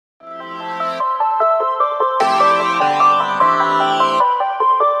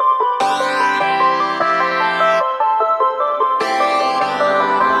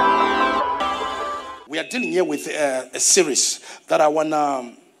dealing here with a series that I want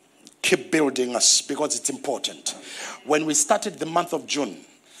to keep building us because it's important. When we started the month of June,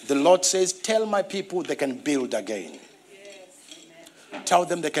 the Lord says, tell my people they can build again. Tell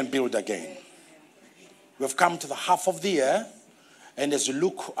them they can build again. We've come to the half of the year, and as you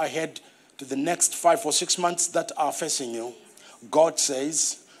look ahead to the next 5 or 6 months that are facing you, God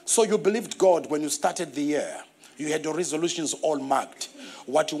says, so you believed God when you started the year. You had your resolutions all marked,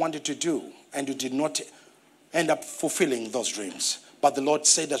 what you wanted to do, and you did not end up fulfilling those dreams. But the Lord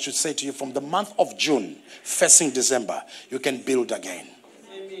said, I should say to you, from the month of June, facing December, you can build again.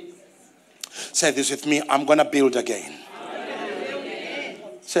 Amen. Say this with me, I'm going to build again.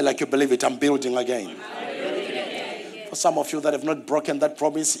 Say like you believe it, I'm building again. For some of you that have not broken that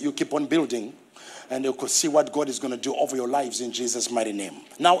promise, you keep on building. And you could see what God is going to do over your lives in Jesus' mighty name.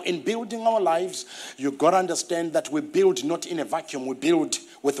 Now, in building our lives, you've got to understand that we build not in a vacuum. We build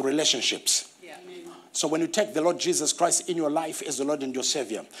with relationships. Yeah. So when you take the Lord Jesus Christ in your life as the Lord and your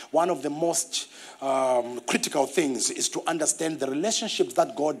Savior, one of the most critical things is to understand the relationships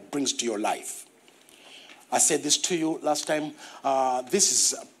that God brings to your life. I said this to you last time.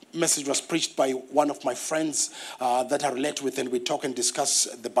 This message was preached by one of my friends that I relate with, and we talk and discuss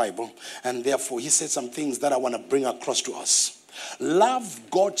the Bible. And therefore, he said some things that I want to bring across to us. Love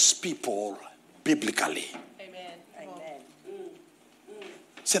God's people biblically. Amen. Amen.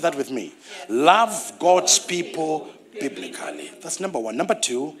 Say that with me. Yes. Love God's people biblically. That's number one. Number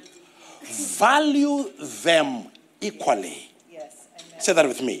two, value them equally. Yes. Amen. Say that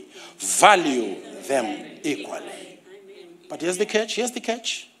with me. Value them equally. But here's the catch. Here's the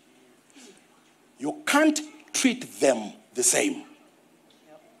catch. You can't treat them the same.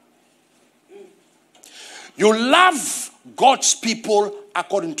 You love God's people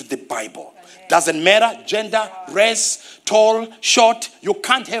according to the Bible. Doesn't matter, gender, race, tall, short. You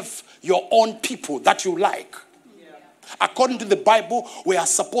can't have your own people that you like. According to the Bible, we are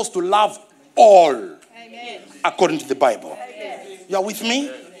supposed to love all. According to the Bible. You are with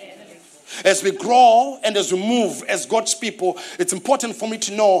me? As we grow and as we move as God's people, it's important for me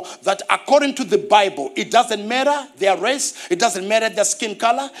to know that according to the Bible, it doesn't matter their race, it doesn't matter their skin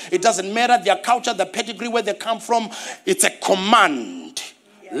color, it doesn't matter their culture, their pedigree, where they come from. It's a command.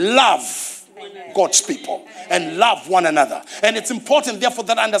 Love God's people and love one another. And it's important, therefore,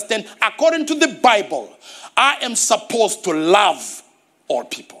 that I understand, according to the Bible, I am supposed to love all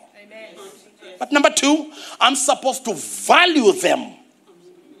people. But number two, I'm supposed to value them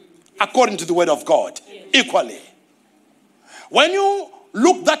according to the word of God, equally. When you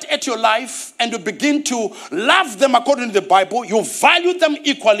look that at your life and you begin to love them according to the Bible, you value them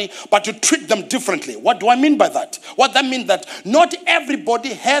equally, but you treat them differently. What do I mean by that? What that means that not everybody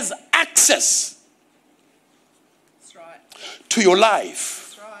has access to your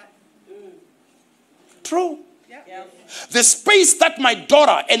life. True. The space that my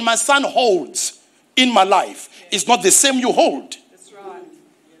daughter and my son holds in my life is not the same you hold.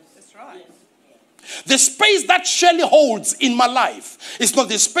 The space that Shelley holds in my life is not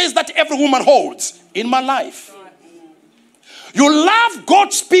the space that every woman holds in my life. You love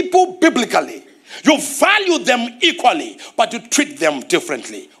God's people biblically. You value them equally, but you treat them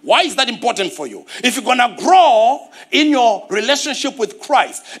differently. Why is that important for you? If you're going to grow in your relationship with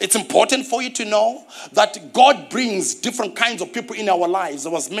Christ, it's important for you to know that God brings different kinds of people in our lives. I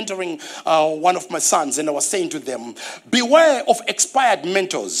was mentoring one of my sons, and I was saying to them, beware of expired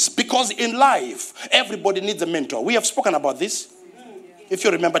mentors, because in life, everybody needs a mentor. We have spoken about this. If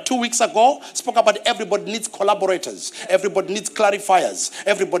you remember, 2 weeks ago, spoke about everybody needs collaborators. Everybody needs clarifiers.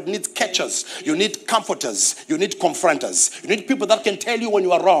 Everybody needs catchers. You need comforters. You need confronters. You need people that can tell you when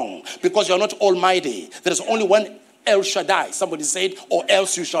you are wrong, because you're not almighty. There is only one El Shaddai. Somebody said, or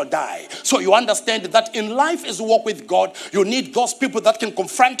else you shall die. So you understand that in life as you walk with God, you need those people that can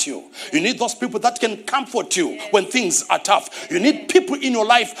confront you. You need those people that can comfort you when things are tough. You need people in your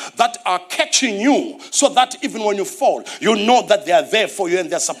life that are catching you, so that even when you fall, you know that they are there for you and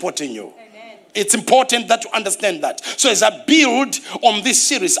they're supporting you. It's important that you understand that. So as I build on this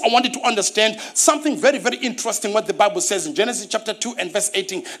series, I wanted to understand something very, very interesting what the Bible says in Genesis chapter 2 and verse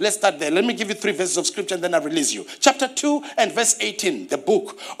 18. Let's start there. Let me give you 3 verses of scripture and then I'll release you. Chapter 2 and verse 18, the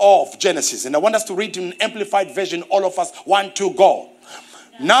book of Genesis. And I want us to read in an amplified version, all of us. 1, 2, go.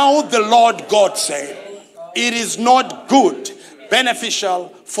 Now the Lord God said, it is not good, beneficial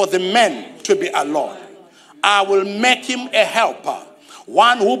for the man to be alone. I will make him a helper,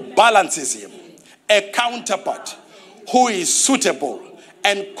 one who balances him, a counterpart who is suitable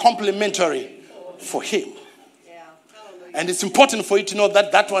and complementary for him. And it's important for you to know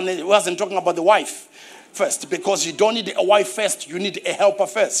that that one wasn't talking about the wife first, because you don't need a wife first, you need a helper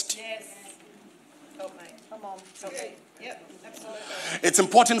first. Okay. Yep. Absolutely. It's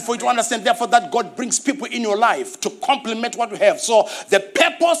important for you to understand, therefore, that God brings people in your life to complement what you have. So the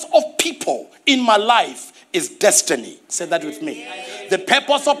purpose of people in my life is destiny. Say that with me. The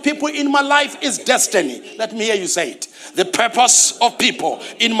purpose of people in my life is destiny. Let me hear you say it. The purpose of people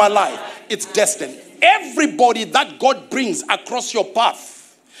in my life, it's destiny. Everybody that God brings across your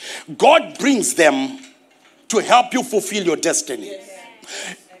path, God brings them to help you fulfill your destiny.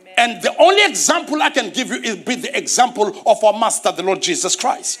 And the only example I can give you is the example of our Master, the Lord Jesus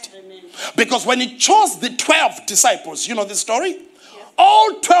Christ. Because when he chose the 12 disciples, you know the story?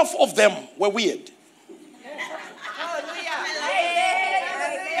 All 12 of them were weird.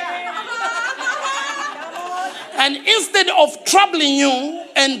 And instead of troubling you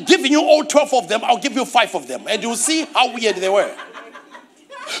and giving you all 12 of them, I'll give you 5 of them. And you'll see how weird they were.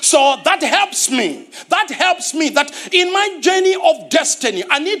 So that helps me. That helps me that in my journey of destiny,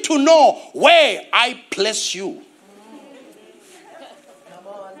 I need to know where I place you.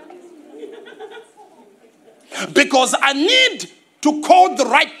 Because I need to call the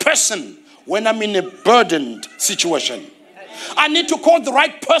right person when I'm in a burdened situation. I need to call the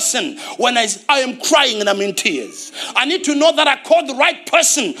right person when I am crying and I'm in tears. I need to know that I call the right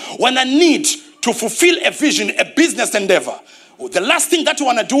person when I need to fulfill a vision, a business endeavor. The last thing that you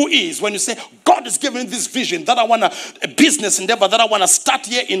want to do is when you say, God has given me this vision that I want a business endeavor that I want to start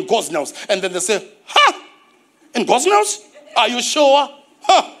here in Gosnells. And then they say, in Gosnells? Are you sure?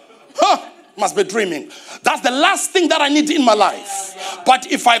 Must be dreaming. That's the last thing that I need in my life.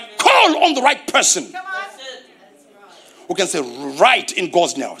 But if I call on the right person, who can say, right in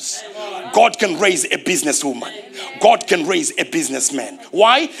Gosnells, God can raise a businesswoman. God can raise a businessman.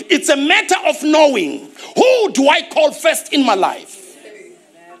 Why? It's a matter of knowing, who do I call first in my life?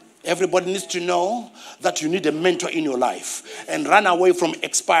 Everybody needs to know that you need a mentor in your life and run away from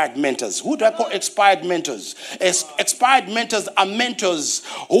expired mentors. Who do I call expired mentors? Expired mentors are mentors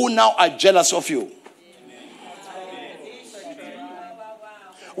who now are jealous of you.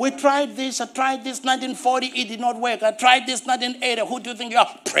 We tried this, I tried this, 1940, it did not work. I tried this, 1980, who do you think you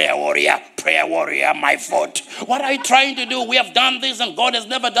are? Prayer warrior, my fault. What are you trying to do? We have done this and God has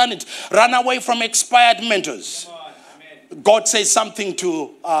never done it. Run away from expired mentors. God says something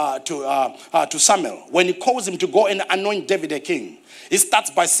to Samuel. When he calls him to go and anoint David a king, he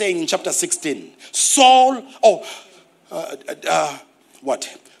starts by saying in chapter 16, Samuel,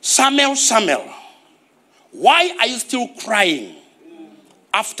 why are you still crying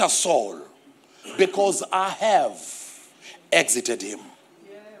after Saul? Because I have exited him.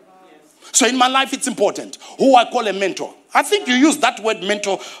 So in my life, it's important who I call a mentor. I think you use that word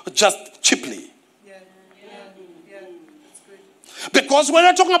mentor just cheaply. Because when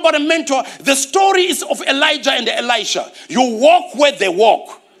we're talking about a mentor, the story is of Elijah and Elisha. You walk where they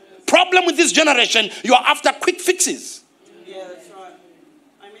walk. Problem with this generation, you are after quick fixes.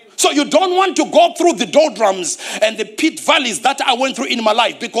 So you don't want to go through the doldrums and the pit valleys that I went through in my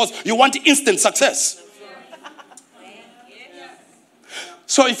life because you want instant success.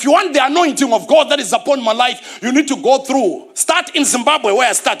 So if you want the anointing of God that is upon my life, you need to go through. Start in Zimbabwe where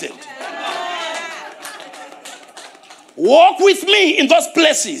I started. Walk with me in those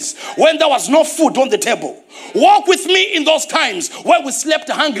places when there was no food on the table. Walk with me in those times where we slept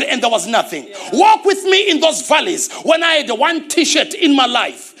hungry and there was nothing. Walk with me in those valleys when I had one t-shirt in my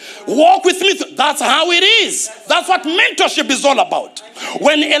life. Walk with me. That's how it is. That's what mentorship is all about.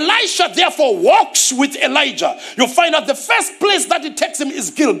 When Elisha therefore walks with Elijah, you find out the first place that it takes him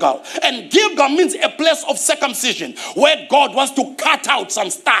is Gilgal. And Gilgal means a place of circumcision where God wants to cut out some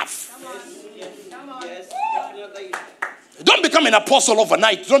stuff. Don't become an apostle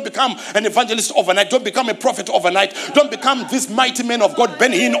overnight. Don't become an evangelist overnight. Don't become a prophet overnight. Don't become this mighty man of God,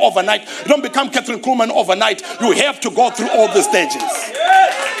 Ben Hinn, overnight. Don't become Catherine Kuhlman overnight. You have to go through all the stages.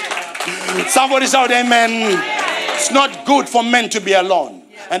 Somebody shout amen. It's not good for men to be alone.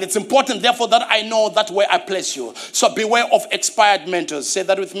 And it's important, therefore, that I know that where I place you. So beware of expired mentors. Say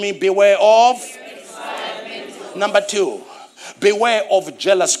that with me. Beware of expired mentors. Number 2, beware of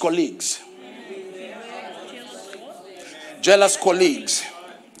jealous colleagues. Jealous colleagues.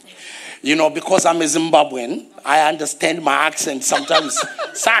 You know, because I'm a Zimbabwean, I understand my accent sometimes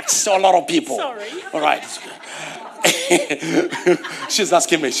sucks to a lot of people. Sorry. All right. She's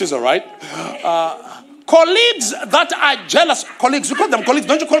asking me. She's all right. Colleagues that are jealous. Colleagues. You call them colleagues.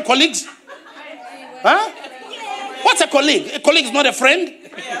 Don't you call colleagues? Huh? What's a colleague? A colleague is not a friend?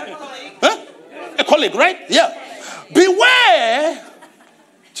 Huh? A colleague, right? Yeah. Beware.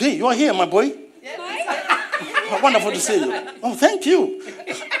 Gee, you are here, my boy. Wonderful to see you. Oh, thank you.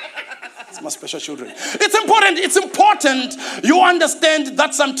 My special children. It's important you understand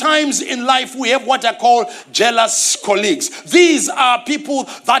that sometimes in life we have what I call jealous colleagues. These are people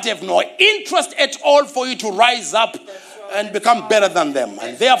that have no interest at all for you to rise up and become better than them.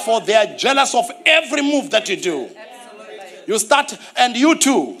 And therefore they are jealous of every move that you do. You start, and you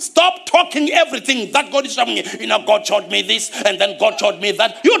too, stop talking everything that God is showing you. You know, God showed me this, and then God showed me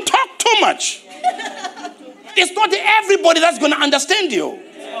that. You talk too much. It's not everybody that's going to understand you.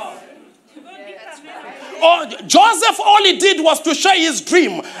 Or Joseph, all he did was to share his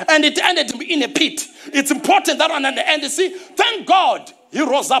dream, and it ended in a pit. It's important that one, and you see, thank God he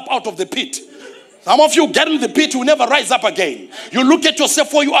rose up out of the pit. Some of you get in the pit, you never rise up again. You look at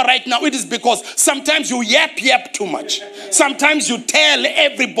yourself where you are right now. It is because sometimes you yap too much. Sometimes you tell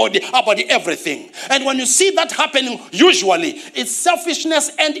everybody about everything. And when you see that happening, usually it's selfishness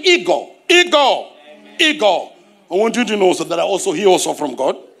and ego. Ego. I want you to know so that I also hear also from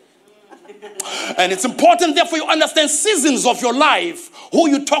God. And it's important, therefore, you understand seasons of your life, who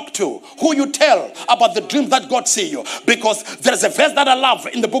you talk to, who you tell about the dream that God sees you. Because there's a verse that I love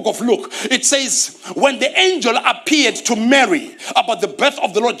in the book of Luke. It says, when the angel appeared to Mary about the birth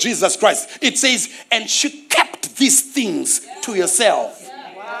of the Lord Jesus Christ, it says, and she kept these things to herself.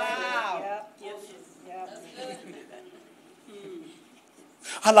 Wow.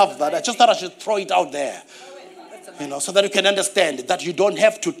 I love that. I just thought I should throw it out there. You know, so that you can understand that you don't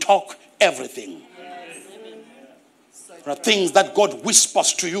have to talk everything. There are things that God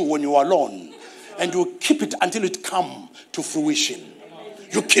whispers to you when you are alone, and you keep it until it comes to fruition.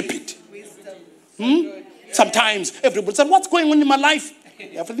 You keep it. Sometimes everybody says, what's going on in my life?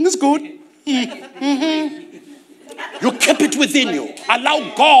 Everything is good. You keep it within you.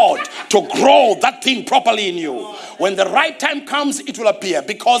 Allow God to grow that thing properly in you. When the right time comes, it will appear.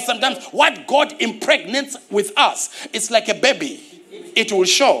 Because sometimes what God impregnates with us, it's like a baby. It will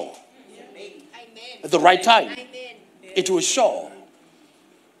show. At the right time, it will show.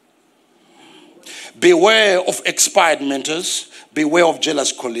 Beware of expired mentors. Beware of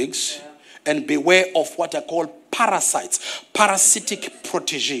jealous colleagues. And beware of what I call parasites, parasitic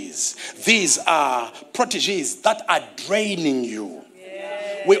proteges. These are proteges that are draining you.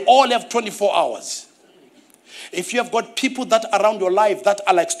 Yeah. We all have 24 hours. If you have got people that are around your life that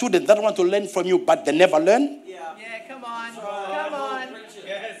are like students that want to learn from you, but they never learn. Yeah, come on.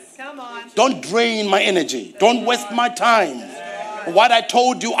 Yes. Come on. Don't drain my energy. Don't waste my time. Yeah. What I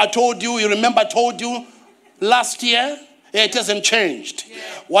told you, you remember I told you last year? It hasn't changed. Yeah.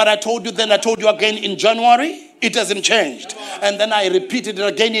 What I told you then, I told you again in January. It hasn't changed. And then I repeated it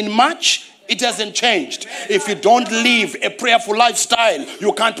again in March. It hasn't changed. If you don't live a prayerful lifestyle,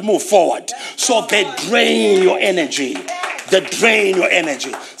 you can't move forward. So they drain your energy. They drain your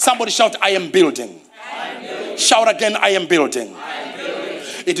energy. Somebody shout, I am building. Shout again, I am building.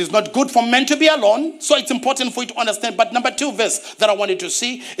 It is not good for men to be alone, so it's important for you to understand. But number 2 verse that I wanted to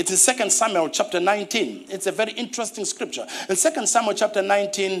see, it is 2 Samuel chapter 19. It's a very interesting scripture. In 2 Samuel chapter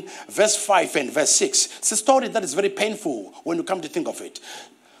 19, verse 5 and verse 6, it's a story that is very painful when you come to think of it.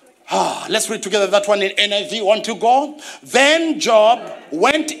 Let's read together that one in NIV. Want to go? Then Job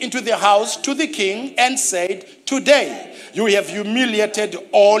went into the house to the king and said, today you have humiliated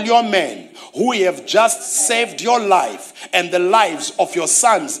all your men who have just saved your life and the lives of your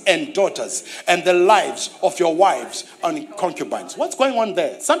sons and daughters and the lives of your wives and concubines. What's going on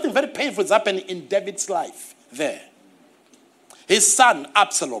there? Something very painful is happening in David's life there. His son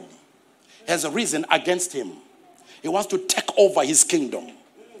Absalom has arisen against him. He wants to take over his kingdom.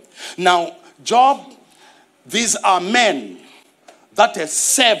 Now, Job, these are men that have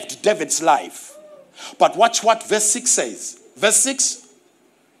saved David's life. But watch what verse 6 says. Verse 6.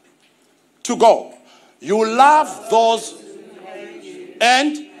 To go. You love those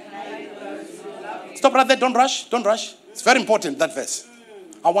and stop right there. Don't rush. Don't rush. It's very important, that verse.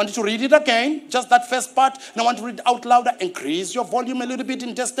 I want you to read it again. Just that first part. And I want to read it out louder. Increase your volume a little bit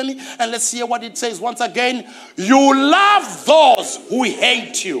in destiny. And let's hear what it says once again. You love those who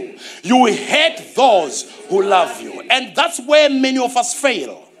hate you. You hate those who love you. And that's where many of us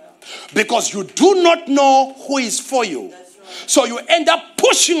fail. Because you do not know who is for you. So you end up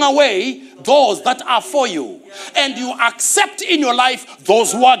pushing away those that are for you. And you accept in your life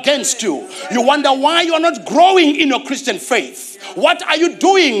those who are against you. You wonder why you are not growing in your Christian faith. What are you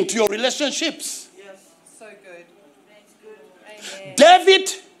doing to your relationships? Yes, so good. Amen. David,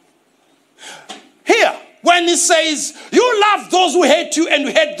 here, when he says, you love those who hate you and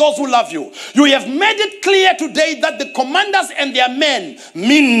you hate those who love you. You have made it clear today that the commanders and their men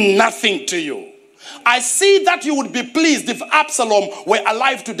mean nothing to you. I see that you would be pleased if Absalom were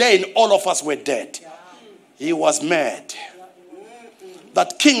alive today and all of us were dead. He was mad.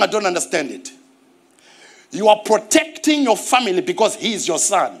 That king, I don't understand it. You are protecting your family because he is your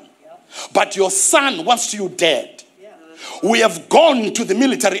son. But your son wants you dead. We have gone to the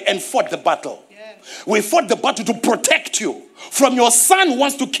military and fought the battle. We fought the battle to protect you from your son who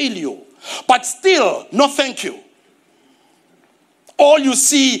wants to kill you. But still, no thank you. All you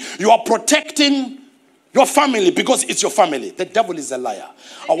see, you are protecting your family because it's your family. The devil is a liar.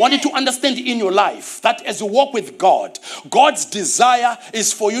 I want you to understand in your life that as you walk with God, God's desire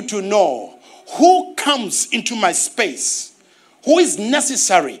is for you to know who comes into my space, who is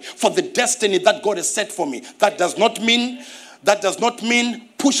necessary for the destiny that God has set for me. That does not mean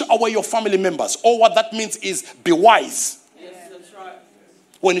push away your family members. All what that means is be wise. Yes, that's right.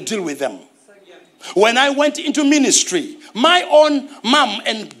 When you deal with them. When I went into ministry, my own mom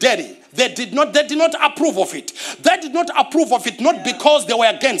and daddy, they did not approve of it. They did not approve of it not because they were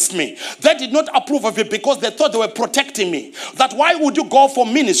against me. They did not approve of it because they thought they were protecting me. That why would you go for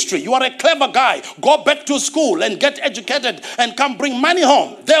ministry? You are a clever guy. Go back to school and get educated and come bring money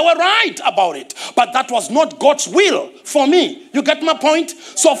home. They were right about it. But that was not God's will for me. You get my point?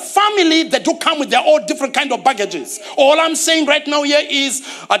 So family, they do come with their own different kind of baggages. All I'm saying right now here is,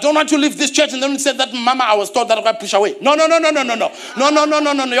 I don't want to leave this church and then say that, Mama, I was told that I got push away. No.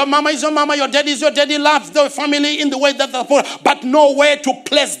 Your mama is your mama, your daddy is your daddy. Love the family in the way that they're supposed, but know where to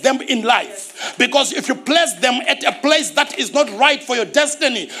place them in life. Because if you place them at a place that is not right for your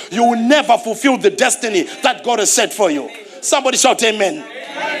destiny, you will never fulfill the destiny that God has set for you. Somebody shout amen.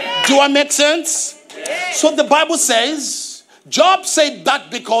 Do I make sense? So the Bible says, Job said that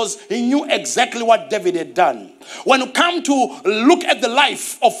because he knew exactly what David had done. When you come to look at the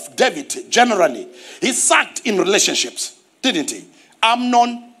life of David generally, he sucked in relationships, didn't he?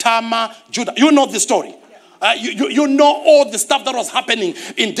 Amnon, Tamar, Judah. You know the story. You know all the stuff that was happening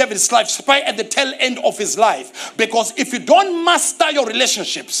in David's life, especially at the tail end of his life. Because if you don't master your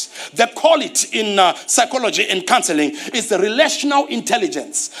relationships, they call it in psychology and counseling, it's the relational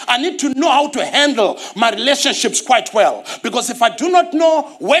intelligence. I need to know how to handle my relationships quite well. Because if I do not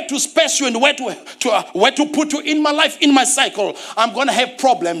know where to space you and where to put you in my life, in my cycle, I'm going to have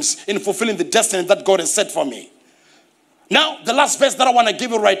problems in fulfilling the destiny that God has set for me. Now, the last verse that I want to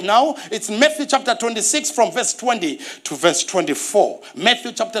give you right now, it's Matthew chapter 26 from verse 20 to verse 24.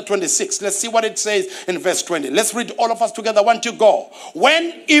 Matthew chapter 26. Let's see what it says in verse 20. Let's read all of us together. 1, 2, go.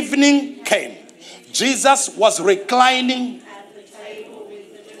 When evening came, Jesus was reclining at the table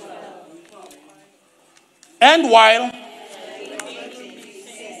with the 12. And while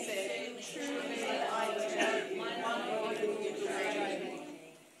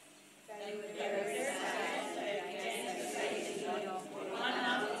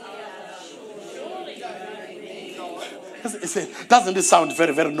doesn't it sound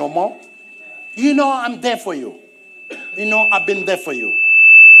very, very normal? You know, I'm there for you. You know, I've been there for you.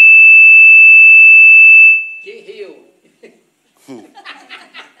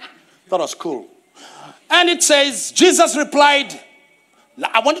 That was cool. And it says, Jesus replied,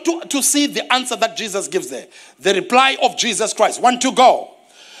 I want you to see the answer that Jesus gives there. The reply of Jesus Christ. 1, 2, go.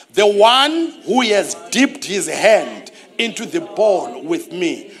 The one who has dipped his hand into the bowl with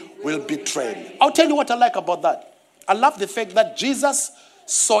me will betray me. I'll tell you what I like about that. I love the fact that Jesus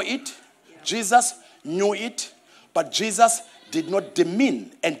saw it, Jesus knew it, but Jesus did not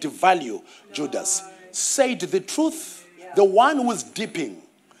demean and devalue Judas. Said the truth, the one who is dipping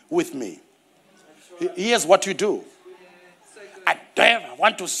with me. Here's what you do. I don't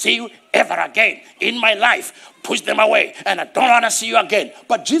want to see you ever again in my life. Push them away, and I don't want to see you again.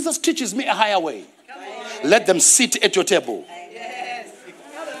 But Jesus teaches me a higher way. Let them sit at your table.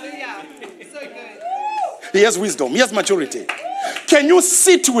 He has wisdom. He has maturity. Can you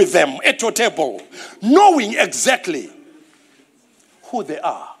sit with them at your table, knowing exactly who they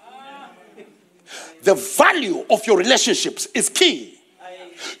are? The value of your relationships is key.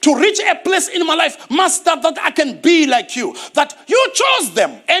 To reach a place in my life, master, that I can be like you. That you chose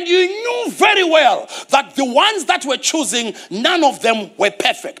them and you knew very well that the ones that were choosing, none of them were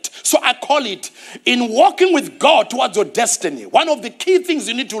perfect. So I call it, in walking with God towards your destiny, one of the key things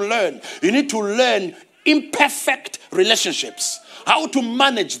you need to learn imperfect relationships, how to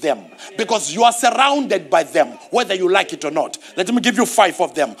manage them, because you are surrounded by them, whether you like it or not. Let me give you 5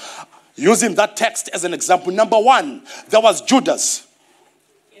 of them, using that text as an example. Number 1, there was Judas.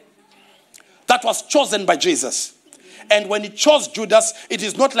 That was chosen by Jesus. And when he chose Judas, it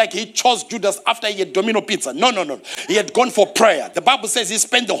is not like he chose Judas after he had Domino Pizza. No. He had gone for prayer. The Bible says he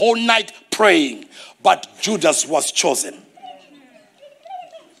spent the whole night praying, but Judas was chosen.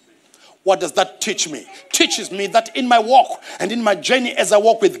 What does that teach me? Teaches me that in my walk and in my journey as I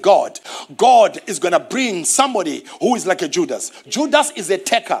walk with God, God is going to bring somebody who is like a Judas. Judas is a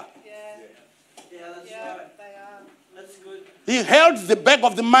taker. He held the bag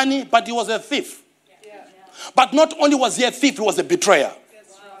of the money, but he was a thief. But not only was he a thief, he was a betrayer.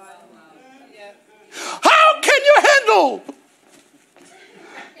 How can you handle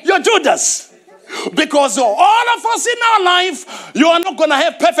your Judas? Because all of us in our life, you are not going to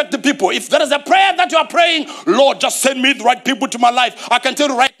have perfect people. If there is a prayer that you are praying, Lord, just send me the right people to my life. I can tell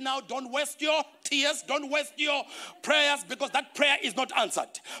you right now, don't waste your tears, don't waste your prayers, because that prayer is not answered.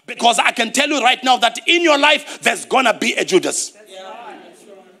 Because I can tell you right now that in your life, there's going to be a Judas.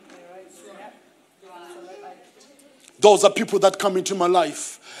 Those are people that come into my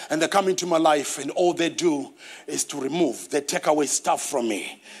life. And they come into my life, and all they do is to remove, they take away stuff from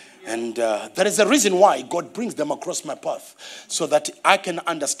me. And there is a reason why God brings them across my path, so that I can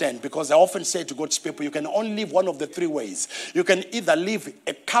understand. Because I often say to God's people, you can only live one of the three ways. You can either live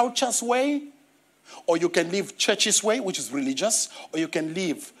a culture's way, or you can live church's way, which is religious, or you can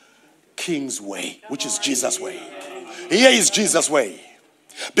live King's way, which is Jesus' way. Here is Jesus' way.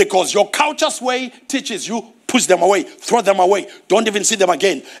 Because your culture's way teaches you, push them away, throw them away, don't even see them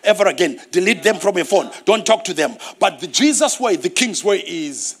again, ever again, delete them from your phone, don't talk to them. But the Jesus way, the King's way,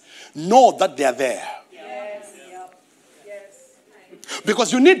 is know that they are there. Yes.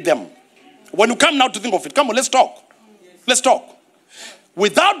 Because you need them. When you come now to think of it, come on, let's talk. Let's talk.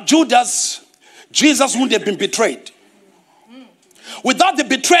 Without Judas, Jesus wouldn't have been betrayed. Without the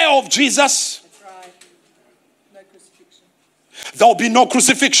betrayal of Jesus, there will be no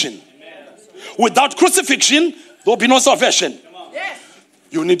crucifixion. Without crucifixion, there will be no salvation.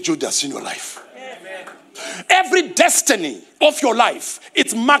 You need Judas in your life. Every destiny of your life,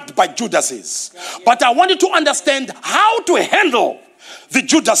 it's marked by Judases. But I want you to understand how to handle the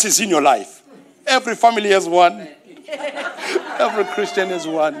Judases in your life. Every family has one. Every Christian has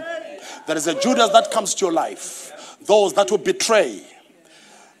one. There is a Judas that comes to your life. Those that will betray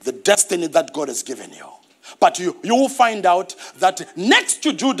the destiny that God has given you. But you will find out that next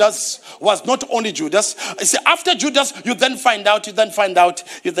to Judas was not only Judas. You see, after Judas, you then find out, you then find out,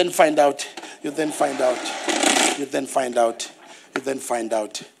 you then find out, you then find out, you then find out, you then find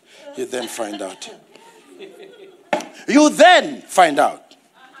out, you then find out. You then find out.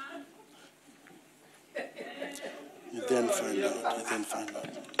 You then find out, you then find out,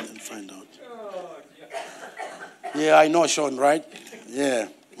 you then find out. Yeah, I know, Sean, right? Yeah.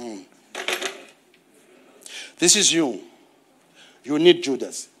 This is you. You need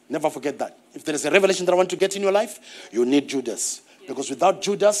Judas. Never forget that. If there is a revelation that I want to get in your life, you need Judas. Because without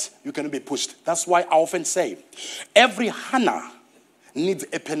Judas, you cannot be pushed. That's why I often say, every Hannah needs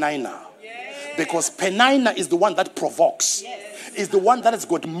a Penina. Because Penina is the one that provokes. Is the one that has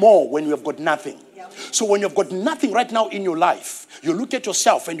got more when you have got nothing. So when you've got nothing right now in your life, you look at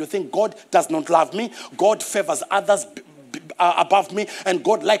yourself and you think, God does not love me. God favors others above me, and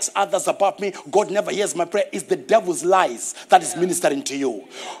God likes others above me. God never hears my prayer. It's the devil's lies that is ministering to you.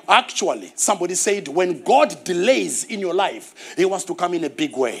 Actually, somebody said, when God delays in your life, he wants to come in a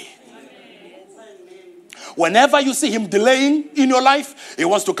big way. Whenever you see him delaying in your life, he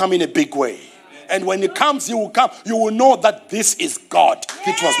wants to come in a big way. And when he comes, he will come. You will know that this is God.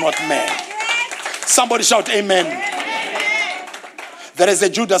 It was not man. Somebody shout amen. There is a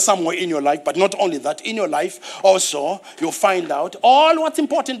Judas somewhere in your life, but not only that, in your life also, you'll find out all what's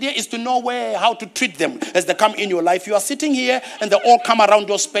important there is to know how to treat them as they come in your life. You are sitting here and they all come around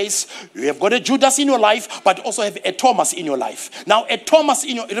your space. You have got a Judas in your life, but also have a Thomas in your life. Now, a Thomas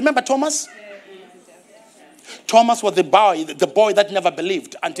remember Thomas? Thomas was the boy that never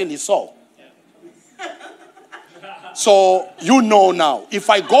believed until he saw. So, you know now, if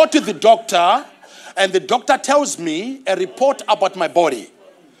I go to the doctor and the doctor tells me a report about my body,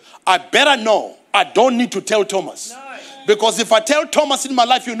 I better know. I don't need to tell Thomas. Because if I tell Thomas in my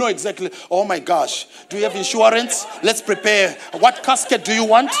life, you know exactly, oh my gosh, do you have insurance? Let's prepare. What casket do you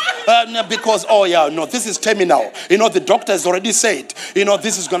want? Because, oh yeah, no, this is terminal. You know, the doctor has already said, you know,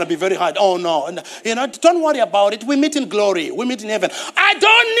 this is going to be very hard. Oh no, and, you know, don't worry about it. We meet in glory. We meet in heaven. I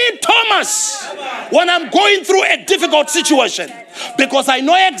don't need Thomas when I'm going through a difficult situation. Because I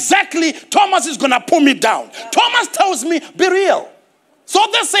know exactly Thomas is going to pull me down. Thomas tells me, be real. So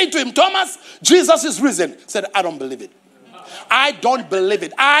they say to him, Thomas, Jesus is risen. He said, I don't believe it. I don't believe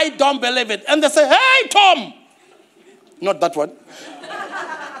it. I don't believe it. And they say, hey, Tom. Not that one.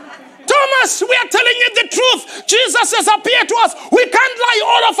 Thomas, we are telling you the truth. Jesus has appeared to us. We can't lie,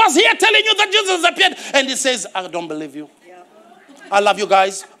 all of us here telling you that Jesus has appeared. And he says, I don't believe you. I love you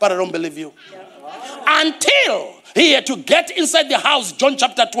guys, but I don't believe you. Until he had to get inside the house, John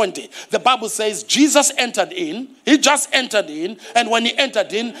chapter 20. The Bible says Jesus entered in. He just entered in. And when he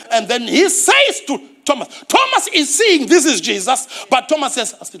entered in, and then he says to Thomas. Thomas is seeing this is Jesus. But Thomas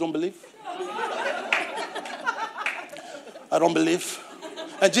says, I still don't believe. I don't believe.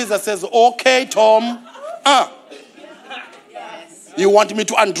 And Jesus says, okay, Tom. You want me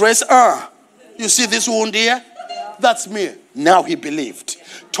to undress? You see this wound here? That's me. Now he believed.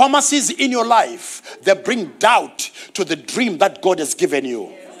 Thomases in your life, they bring doubt to the dream that God has given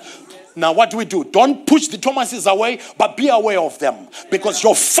you. Now what do? Don't push the Thomases away, but be aware of them. Because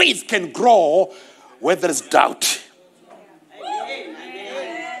your faith can grow where there is doubt.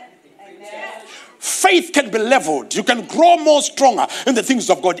 Faith can be leveled. You can grow more stronger in the things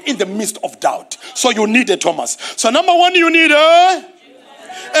of God in the midst of doubt. So you need a Thomas. So number one, you need a...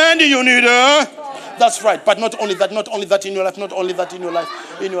 And you need a... That's right. But not only that in your life, not only that in your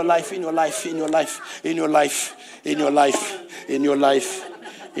life, in your life, in your life, in your life, in your life, in your life, in your life,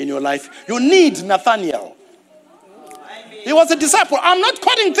 in your life. You need Nathaniel. He was a disciple. I'm not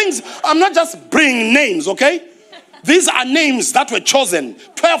quoting things. I'm not just bringing names, okay? These are names that were chosen.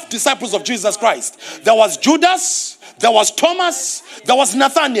 12 disciples of Jesus Christ. There was Judas. There was Thomas. There was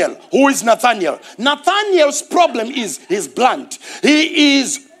Nathaniel. Who is Nathaniel? Nathaniel's problem is he's blunt. He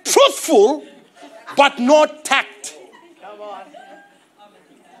is truthful, but not tact.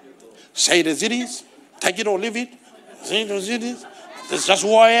 Say it as it is. Take it or leave it. Say it as it is. This is just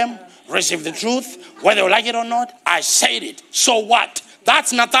who I am. Receive the truth. Whether you like it or not, I said it. So what?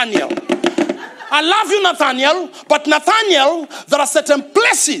 That's Nathaniel. I love you, Nathaniel. But Nathaniel, there are certain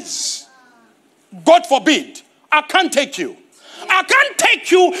places, God forbid, I can't take you. I can't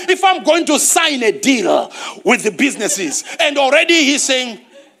take you if I'm going to sign a deal with the businesses. And already he's saying,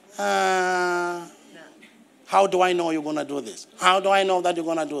 how do I know you're going to do this? How do I know that you're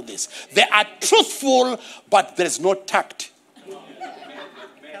going to do this? They are truthful, but there's no tact.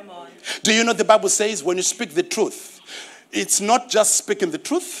 Come on. Do you know the Bible says when you speak the truth, it's not just speaking the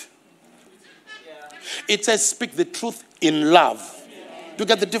truth. It says speak the truth in love. Do you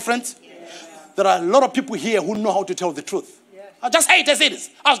get the difference? There are a lot of people here who know how to tell the truth. I'll just say it as it is.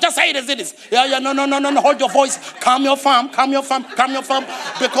 I'll just say it as it is. No. Hold your voice. Calm your farm.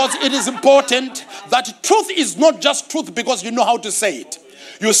 Because it is important that truth is not just truth because you know how to say it.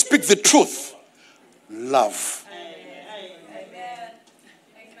 You speak the truth. Love.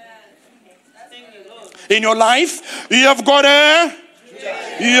 In your life, you have got a...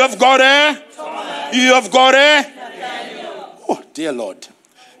 Oh, dear Lord.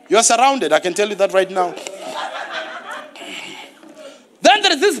 You are surrounded. I can tell you that right now. Then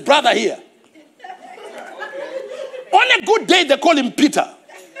there is this brother here. On a good day, they call him Peter.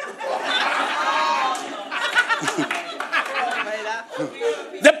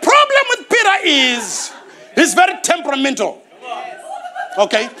 The problem with Peter is he's very temperamental.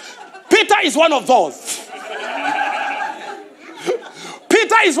 Okay? Peter is one of those.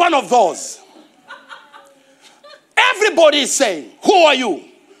 Peter is one of those. Everybody is saying, who are you?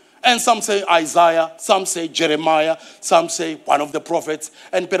 And some say Isaiah, some say Jeremiah, some say one of the prophets.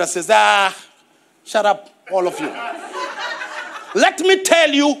 And Peter says, shut up, all of you. Let me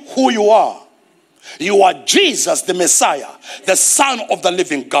tell you who you are. You are Jesus, the Messiah, the Son of the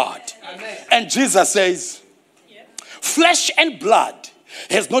living God. Amen. And Jesus says, flesh and blood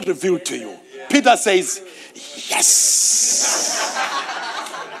has not revealed to you. Peter says, yes.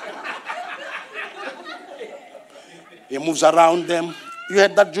 He moves around them. You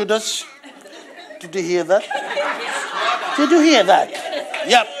heard that, Judas? Did you hear that? Did you hear that?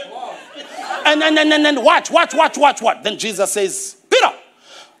 Yep. And watch. Then Jesus says, Peter,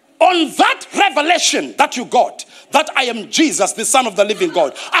 on that revelation that you got, that I am Jesus, the Son of the living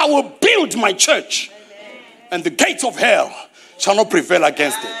God, I will build my church. And the gates of hell shall not prevail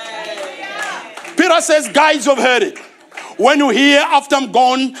against it. Peter says, guys, you've heard it. When you hear after I'm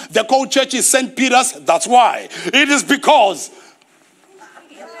gone, the whole church is St. Peter's, that's why. It is because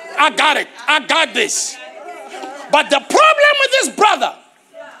I got it. I got this. But the problem with this brother,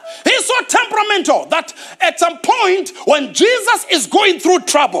 he's so temperamental that at some point when Jesus is going through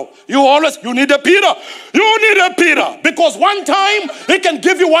trouble, you need a Peter. You need a Peter. Because one time he can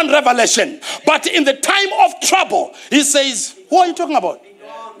give you one revelation. But in the time of trouble, he says, who are you talking about?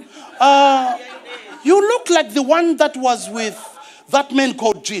 You look like the one that was with that man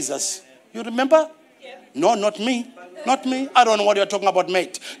called Jesus. You remember? No, not me. Not me. I don't know what you're talking about,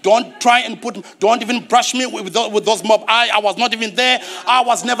 mate. Don't try and don't even brush me with those mob. I was not even there. I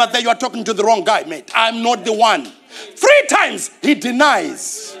was never there. You're talking to the wrong guy, mate. I'm not the one. 3 times he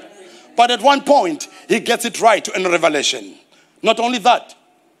denies. But at one point, he gets it right in Revelation. Not only that.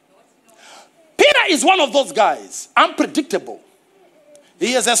 Peter is one of those guys. Unpredictable.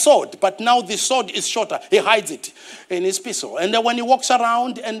 He has a sword, but now the sword is shorter. He hides it in his pistol. And then when he walks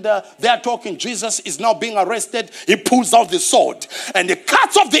around and they are talking, Jesus is now being arrested. He pulls out the sword and he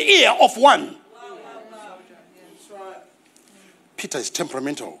cuts off the ear of one. Peter is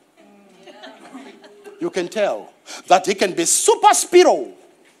temperamental. You can tell that he can be super spiro.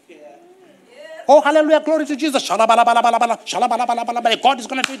 Oh, hallelujah, glory to Jesus. God is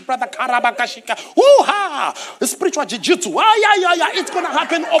going to do it, brother. Karabakashika. Woo-ha! The spiritual jiu-jitsu. Yeah. It's going to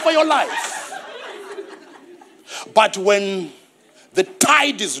happen over your life. But when the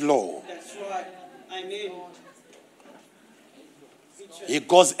tide is low, that's right. I mean, he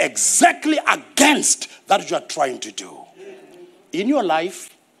goes exactly against that you are trying to do. In your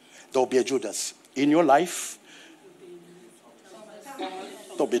life, there will be a Judas. In your life, there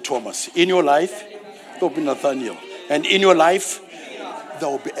will be Thomas. In your life, there will be Nathaniel. And in your life, there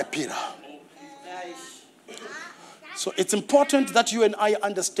will be a Peter. So it's important that you and I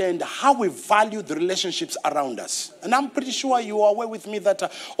understand how we value the relationships around us. And I'm pretty sure you are aware with me that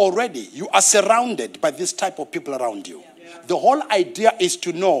already you are surrounded by this type of people around you. The whole idea is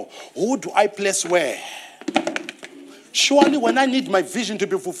to know, who do I place where? Surely when I need my vision to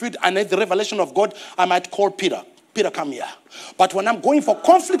be fulfilled, I need the revelation of God, I might call Peter. Peter, come here. But when I'm going for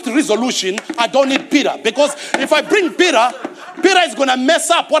conflict resolution, I don't need Peter. Because if I bring Peter, Peter is going to mess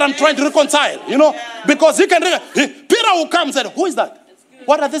up what I'm trying to reconcile. You know? Because Peter will come and say, who is that?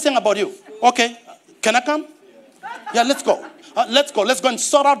 What are they saying about you? Okay. Can I come? Yeah, let's go. Let's go and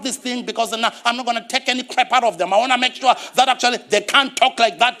sort out this thing, because I'm not going to take any crap out of them. I want to make sure that actually they can't talk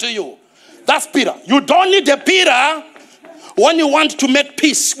like that to you. That's Peter. You don't need a Peter when you want to make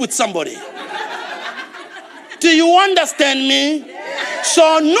peace with somebody. Do you understand me? Yes.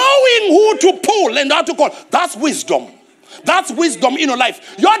 So knowing who to pull and how to call, that's wisdom. That's wisdom in your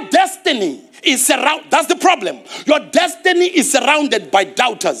life. Your destiny is surrounded. That's the problem. Your destiny is surrounded by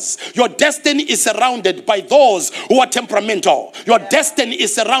doubters. Your destiny is surrounded by those who are temperamental. Your destiny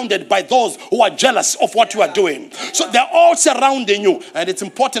is surrounded by those who are jealous of what you are doing. So they're all surrounding you. And it's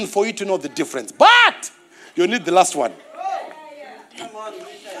important for you to know the difference. But you need the last one.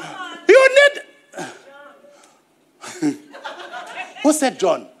 You need... Who said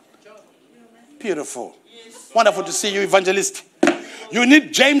John? Beautiful. Wonderful to see you, evangelist. You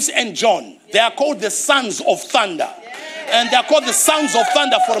need James and John. They are called the sons of thunder. And they are called the sons of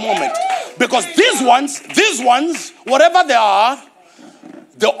thunder for a moment. Because these ones, whatever they are,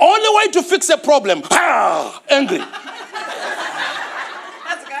 the only way to fix a problem, angry.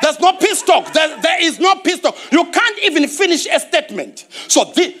 There's no peace talk. There is no peace talk. You can't even finish a statement.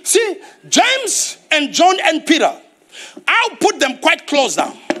 So, see, James and John and Peter, I'll put them quite closer.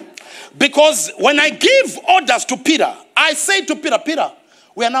 Because when I give orders to Peter, I say to Peter, Peter,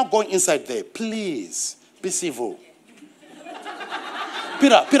 we are now going inside there. Please, be civil.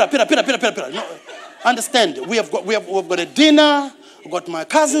 Peter. No, understand, we've got a dinner. I've got my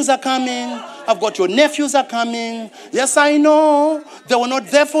cousins are coming. I've got your nephews are coming. Yes, I know. They were not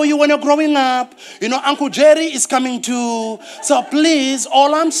there for you when you're growing up. You know, Uncle Jerry is coming too. So please,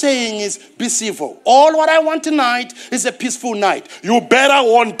 all I'm saying is be civil. All what I want tonight is a peaceful night. You better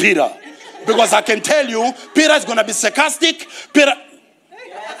warn Peter. Because I can tell you, Peter is going to be sarcastic. Peter.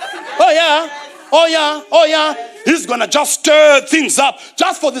 Oh yeah. He's going to just stir things up.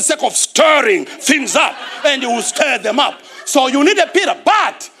 Just for the sake of stirring things up. And he will stir them up. So you need a Peter.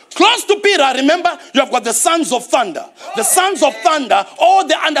 But close to Peter, remember, you have got the sons of thunder. The sons of thunder, all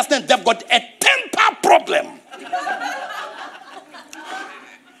they understand, they've got a temper problem.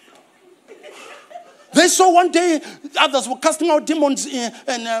 They saw one day, others were casting out demons,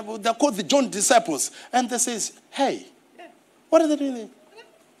 and they're called the John disciples. And they says, hey, what are they doing?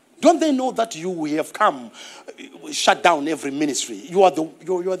 Don't they know that you have come, shut down every ministry? You are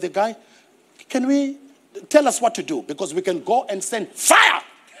the guy. Can we tell us what to do? Because we can go and send fire.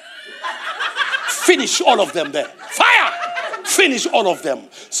 Finish all of them there. Fire. Finish all of them.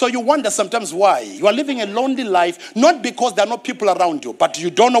 So you wonder sometimes why. You are living a lonely life, not because there are no people around you, but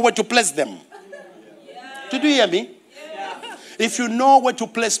you don't know where to place them. Did you hear me? Yeah. If you know where to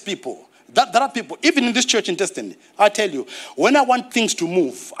place people, there are people, even in this church in Destiny, I tell you, when I want things to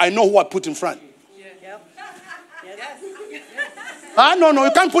move, I know who I put in front. Yeah. No,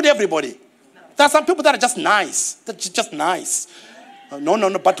 you can't put everybody. There are some people that are just nice. That's just nice.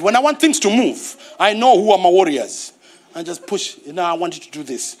 No. But when I want things to move, I know who are my warriors. I just push. I want you to do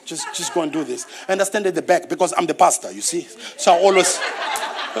this. Just go and do this. And I stand at the back because I'm the pastor, you see. So I always...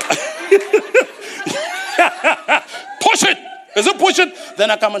 push it. Is it push it? Then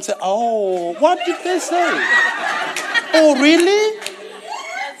I come and say, oh, what did they say? Oh, really?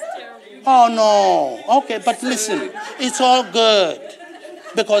 Oh no. Okay, but listen, it's all good.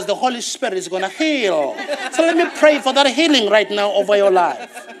 Because the Holy Spirit is going to heal. So let me pray for that healing right now over your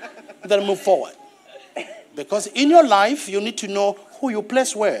life. Then move forward. Because in your life, you need to know who you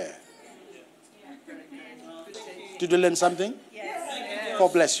place where. Did you learn something? Yes.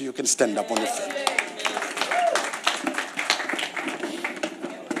 God bless you. You can stand up on your feet.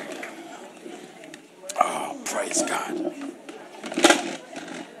 Oh, praise God.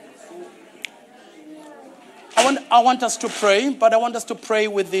 I want us to pray, but I want us to pray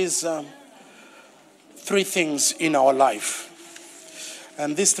with these three things in our life.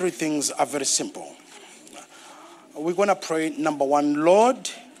 And these three things are very simple. We're going to pray, number one, Lord,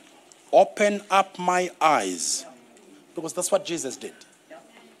 open up my eyes. Because that's what Jesus did.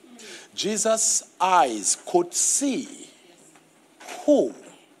 Jesus' eyes could see who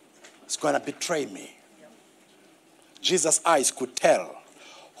is going to betray me. Jesus' eyes could tell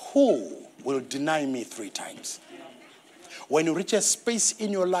who will deny me 3 times. When you reach a space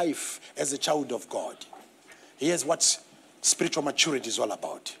in your life as a child of God, here's what spiritual maturity is all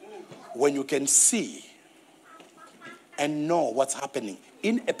about. When you can see and know what's happening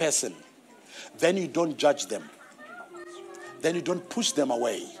in a person, then you don't judge them. Then you don't push them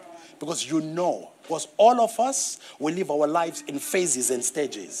away. Because you know, because all of us will live our lives in phases and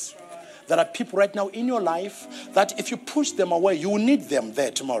stages. There are people right now in your life that if you push them away, you will need them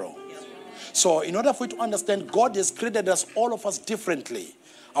there tomorrow. So in order for you to understand, God has created us, all of us, differently.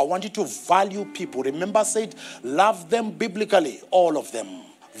 I want you to value people. Remember, I said, love them biblically, all of them.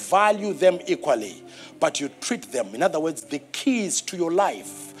 Value them equally. But you treat them. In other words, the keys to your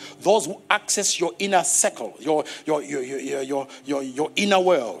life, those who access your inner circle, your inner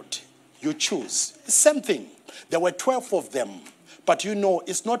world, you choose. The same thing. There were 12 of them. But you know,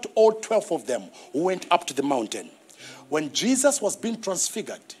 it's not all 12 of them who went up to the mountain. When Jesus was being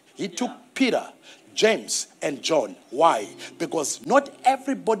transfigured, he took Peter, James, and John. Why? Because not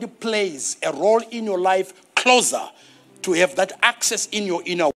everybody plays a role in your life closer to have that access in your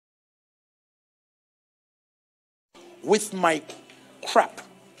inner world. With my crap.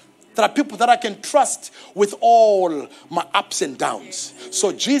 There are people that I can trust with all my ups and downs.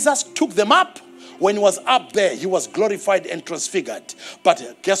 So Jesus took them up. When he was up there, he was glorified and transfigured.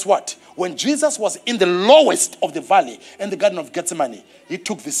 But guess what? When Jesus was in the lowest of the valley, in the Garden of Gethsemane, he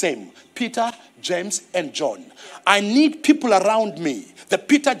took the same. Peter, James, and John. I need people around me, the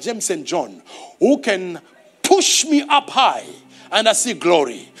Peter, James, and John, who can push me up high and I see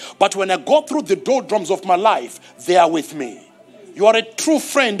glory. But when I go through the doldrums of my life, they are with me. You are a true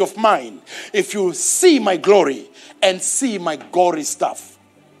friend of mine if you see my glory and see my gory stuff.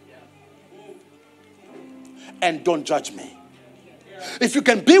 And don't judge me. If you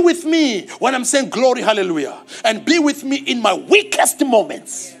can be with me when I'm saying glory, hallelujah, and be with me in my weakest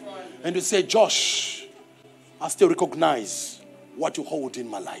moments, and you say, Josh, I still recognize what you hold in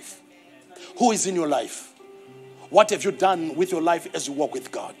my life. Who is in your life? What have you done with your life as you walk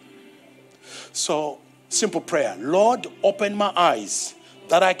with God? So, simple prayer. Lord, open my eyes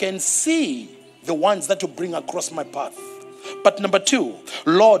that I can see the ones that you bring across my path. But number 2,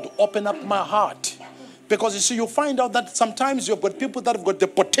 Lord, open up my heart. Because you see, you find out that sometimes you've got people that have got the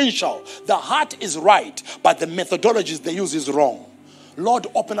potential. The heart is right, but the methodologies they use is wrong. Lord,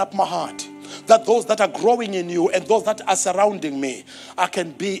 open up my heart. That those that are growing in you and those that are surrounding me, I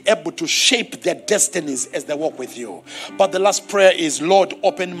can be able to shape their destinies as they walk with you. But the last prayer is, Lord,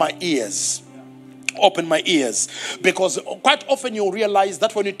 open my ears. Open my ears. Because quite often you'll realize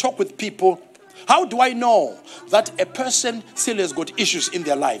that when you talk with people, how do I know that a person still has got issues in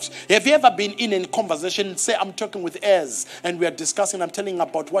their lives? Have you ever been in a conversation, say I'm talking with Ez and we are discussing, I'm telling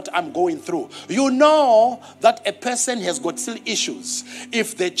about what I'm going through. You know that a person has got still issues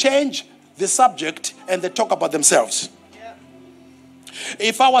if they change the subject and they talk about themselves. Yeah.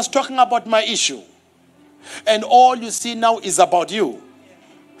 If I was talking about my issue and all you see now is about you,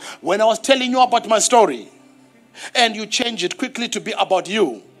 when I was telling you about my story and you change it quickly to be about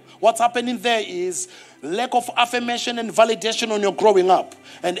you, what's happening there is lack of affirmation and validation on your growing up.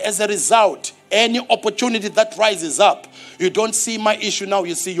 And as a result, any opportunity that rises up, you don't see my issue now,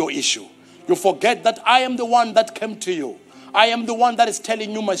 you see your issue. You forget that I am the one that came to you. I am the one that is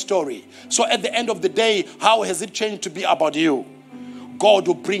telling you my story. So at the end of the day, how has it changed to be about you? God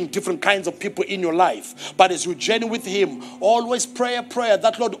will bring different kinds of people in your life. But as you journey with him, always pray a prayer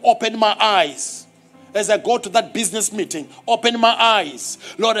that, Lord, open my eyes. As I go to that business meeting, open my eyes.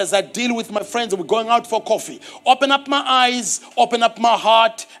 Lord, as I deal with my friends, we're going out for coffee. Open up my eyes, open up my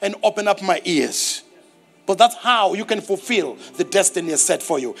heart, and open up my ears. Because that's how you can fulfill the destiny set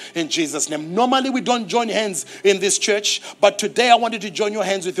for you in Jesus' name. Normally we don't join hands in this church, but today I want you to join your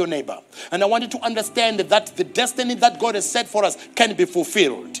hands with your neighbor. And I want you to understand that the destiny that God has set for us can be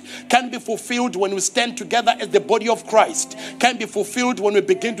fulfilled. Can be fulfilled when we stand together as the body of Christ. Can be fulfilled when we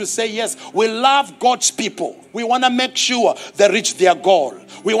begin to say, yes, we love God's people. We want to make sure they reach their goal.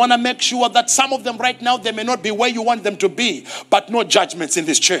 We want to make sure that some of them right now, they may not be where you want them to be, but no judgments in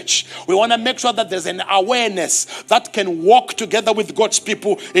this church. We want to make sure that there's an awareness that can walk together with God's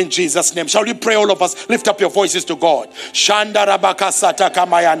people in Jesus' name. Shall we pray, all of us? Lift up your voices to God. Shanda rabaka sataka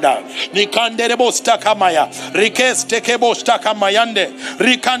mayanda. Nikanderebo stakamaya. Rikes tekebo stakamayande.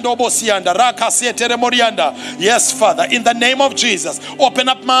 Rikandobo sianda. Rakasetere morianda. Yes, Father, in the name of Jesus, open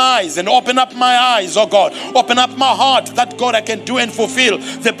up my eyes and open up my eyes, oh God. Open up my heart that, God, I can do and fulfill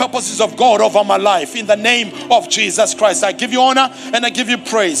the purposes of God over my life. In the name of Jesus Christ, I give you honor and I give you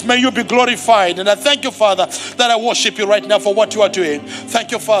praise. May you be glorified. And I thank you, Father, that I worship you right now for what you are doing.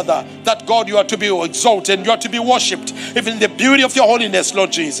 Thank you, Father, that, God, you are to be exalted and you are to be worshipped, even in the beauty of your holiness,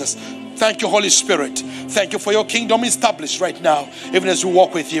 Lord Jesus. Thank you, Holy Spirit. Thank you for your kingdom established right now, even as we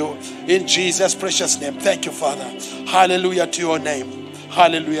walk with you. In Jesus' precious name. Thank you, Father. Hallelujah to your name.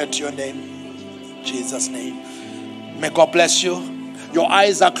 Hallelujah to your name. In Jesus' name. May God bless you. Your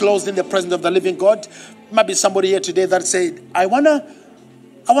eyes are closed in the presence of the living God. Maybe somebody here today that said, I wanna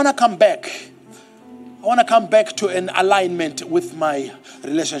come back. I want to come back to an alignment with my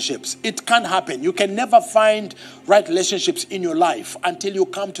relationships. It can't happen. You can never find right relationships in your life until you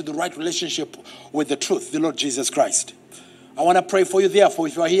come to the right relationship with the truth, the Lord Jesus Christ. I want to pray for you, therefore,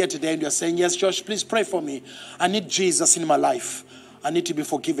 if you are here today and you're saying, yes, Josh, please pray for me. I need Jesus in my life. I need to be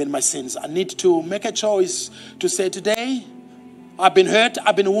forgiven my sins. I need to make a choice to say, today, I've been hurt,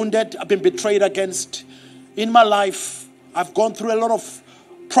 I've been wounded, I've been betrayed against. In my life, I've gone through a lot of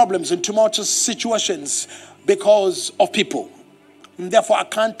problems and tumultuous situations because of people. And therefore, I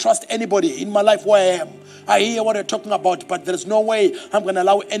can't trust anybody in my life where I am. I hear what you're talking about, but there's no way I'm going to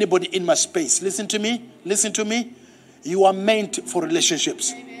allow anybody in my space. Listen to me. Listen to me. You are meant for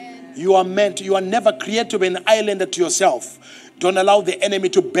relationships. Amen. You are never created to be an islander to yourself. Don't allow the enemy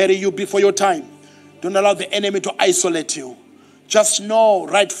to bury you before your time. Don't allow the enemy to isolate you. Just know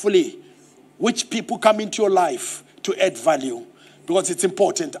rightfully which people come into your life to add value. Because it's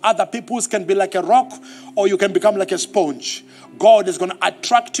important. Other peoples can be like a rock, or you can become like a sponge. God is going to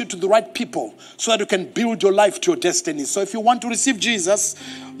attract you to the right people so that you can build your life to your destiny. So if you want to receive Jesus,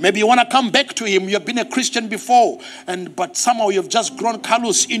 maybe you want to come back to him. You have been a Christian before, but somehow you've just grown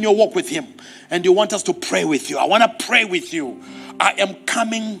callous in your walk with him. And you want us to pray with you. I want to pray with you. I am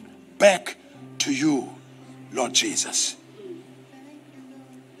coming back to you, Lord Jesus.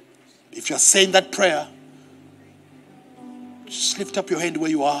 If you're saying that prayer, just lift up your hand where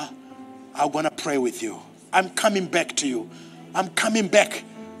you are. I'm going to pray with you. I'm coming back to you. I'm coming back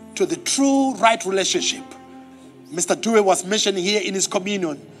to the true right relationship. Mr. Dewey was mentioning here in his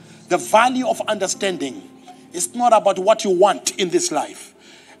communion, the value of understanding. It's not about what you want in this life.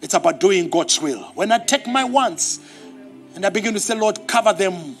 It's about doing God's will. When I take my wants and I begin to say, Lord, cover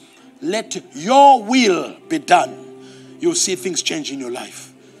them. Let your will be done. You'll see things change in your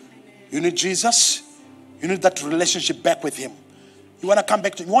life. You need Jesus. You need that relationship back with him. You want to come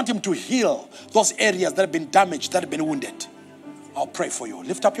back to him. You want him to heal those areas that have been damaged, that have been wounded. I'll pray for you.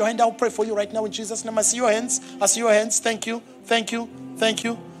 Lift up your hand. I'll pray for you right now in Jesus' name. I see your hands. I see your hands. Thank you. Thank you. Thank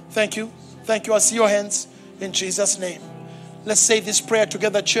you. Thank you. Thank you. I see your hands in Jesus' name. Let's say this prayer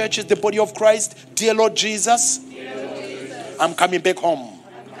together, church, is the body of Christ. Dear Lord Jesus, I'm coming back home.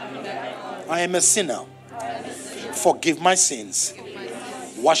 I am a sinner. Forgive my sins.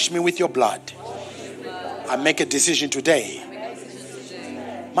 Wash me with your blood. I make a decision today.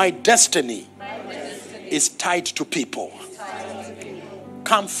 My destiny is tied to people.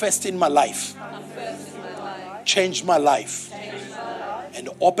 Come first in my life. Change my life. And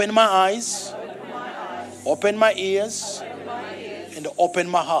open my eyes. Open my ears. And open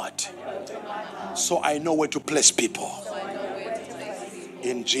my heart. So I know where to place people.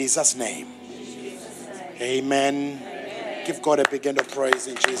 In Jesus' name. Amen. Give God a big hand of praise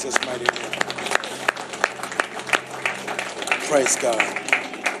in Jesus' mighty name. Praise God.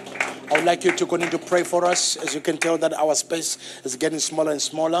 I would like you to continue to pray for us. As you can tell that our space is getting smaller and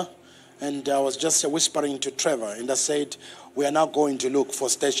smaller. And I was just whispering to Trevor, and I said, we are now going to look for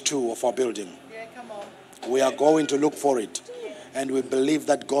stage 2 of our building. Yeah, come on. We are going to look for it. And we believe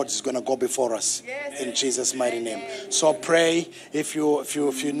that God is going to go before us. Yes. In Jesus' mighty name. So pray if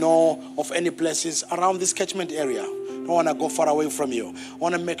you know of any places around this catchment area. Don't want to go far away from you. I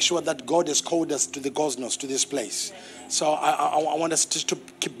want to make sure that God has called us to the cosmos, to this place. So I want us to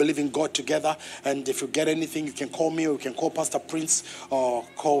keep believing God together. And if you get anything, you can call me, or you can call Pastor Prince, or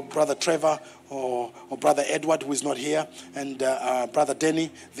call Brother Trevor, or Brother Edward, who is not here, and Brother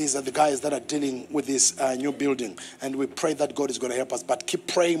Denny. These are the guys that are dealing with this new building. And we pray that God is going to help us. But keep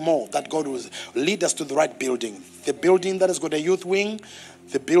praying more, that God will lead us to the right building. The building that has got a youth wing,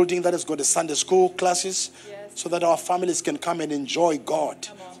 the building that has got a Sunday school classes, so that our families can come and enjoy God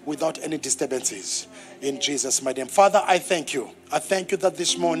without any disturbances. In Jesus' mighty name. Father, I thank you. I thank you that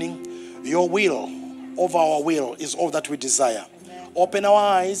this morning, your will over our will is all that we desire. Open our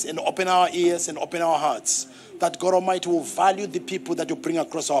eyes and open our ears and open our hearts, that God Almighty will value the people that you bring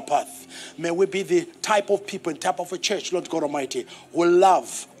across our path. May we be the type of people and type of a church, Lord God Almighty, who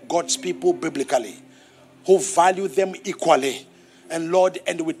love God's people biblically, who value them equally. And Lord,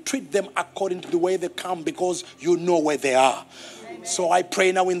 and we treat them according to the way they come, because you know where they are. Amen. So I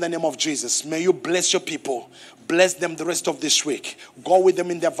pray now in the name of Jesus, may you bless your people. Bless them the rest of this week. Go with them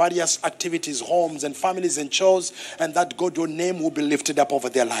in their various activities, homes and families and chores, and that God, your name will be lifted up over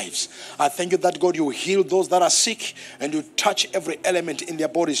their lives. I thank you that God, you heal those that are sick, and you touch every element in their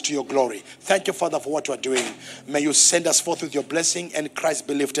bodies to your glory. Thank you, Father, for what you are doing. May you send us forth with your blessing, and Christ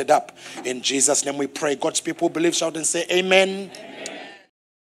be lifted up. In Jesus' name we pray. God's people believe, shout and say amen. Amen.